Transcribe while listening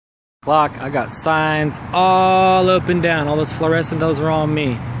Clock. I got signs all up and down. All those fluorescent, those are all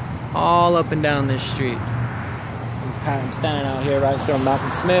me. All up and down this street. I'm standing out here right still on Malcolm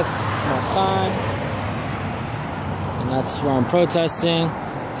Smith, my sign. And that's where I'm protesting.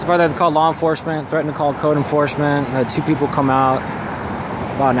 So far they've called law enforcement, threatened to call code enforcement. I had 2 people come out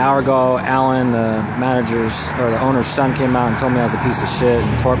about an hour ago. Alan, the manager's or the owner's son, came out and told me I was a piece of shit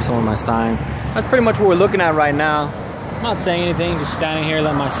and tore up some of my signs. That's pretty much what we're looking at right now. I'm not saying anything, just standing here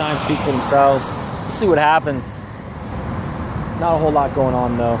letting my signs speak for themselves. We'll see what happens. Not a whole lot going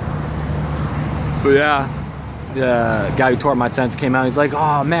on though. But yeah, the guy who tore up my signs came out. He's like,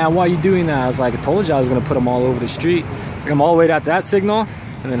 "Oh man, why are you doing that?" I was like, "I told you I was gonna put them all over the street." Like, I'm all the way at that signal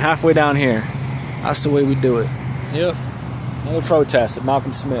and then halfway down here. That's the way we do it. Yep. Another protest at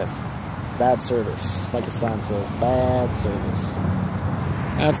Malcolm Smith. Bad service, like the sign says. Bad service.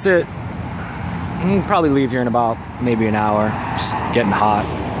 That's it. I'll probably leave here in about maybe an hour. Just getting hot,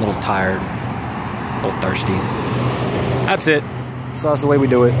 a little tired, a little thirsty. That's it. So that's the way we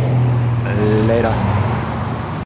do it. Later.